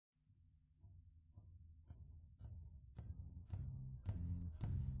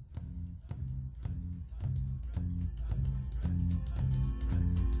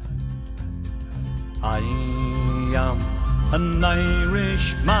I am an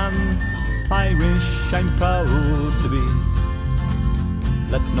Irishman, Irish I'm proud to be.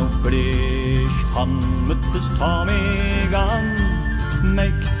 Let no British Hun with his Tommy gun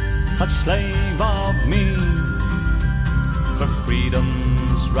make a slave of me. For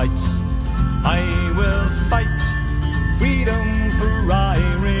freedom's rights I will fight, freedom for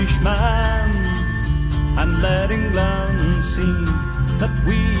Irishmen, and let England see that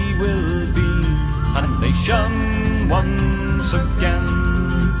we will be a nation once again.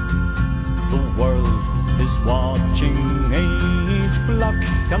 The world is watching each block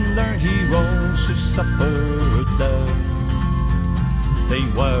and their heroes who suffered there. They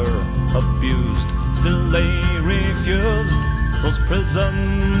were abused, still they refused those prison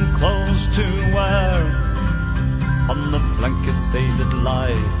clothes to wear. On the blanket they did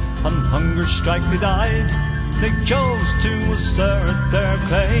lie, on hunger strike they died. They chose to assert their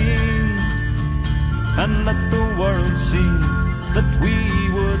claim and let the world see that we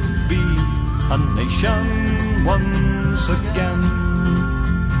would be a nation once again.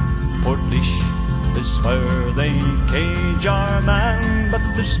 Portlaoise is where they cage our men, but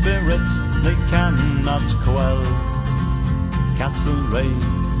their spirits they cannot quell. Castlereagh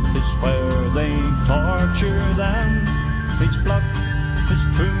is where they torture them. Each block is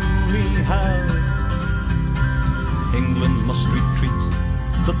truly hell. England must retreat,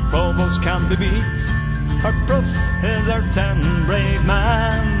 the provost can't be beat. Our proof is our 10 brave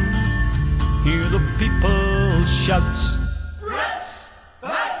men. Hear the people shout, Brits,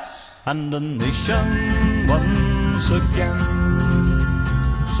 Brits, and the nation once again.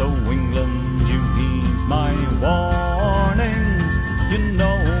 So England, you heed my warning. You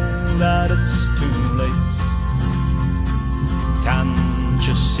know that it's too late. Can't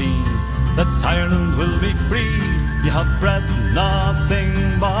you see that Ireland will be free? You have bred nothing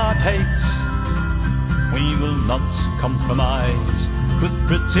but hate. We will not compromise with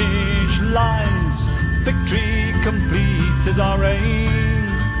British lies. Victory complete is our aim.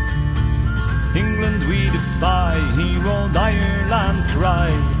 England we defy, hear old Ireland cry,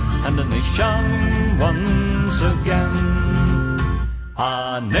 and a nation once again.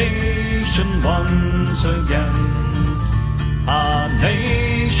 A nation once again. A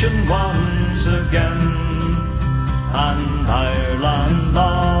nation once again. And Ireland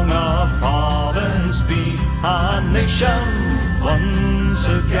long a province be, a nation once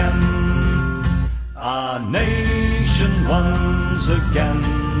again. A nation once again.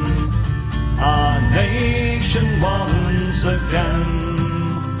 A nation once again.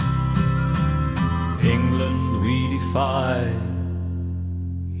 England we defy,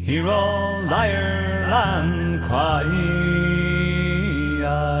 hear old Ireland cry,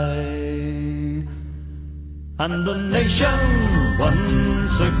 and the nation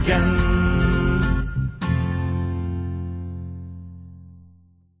once again.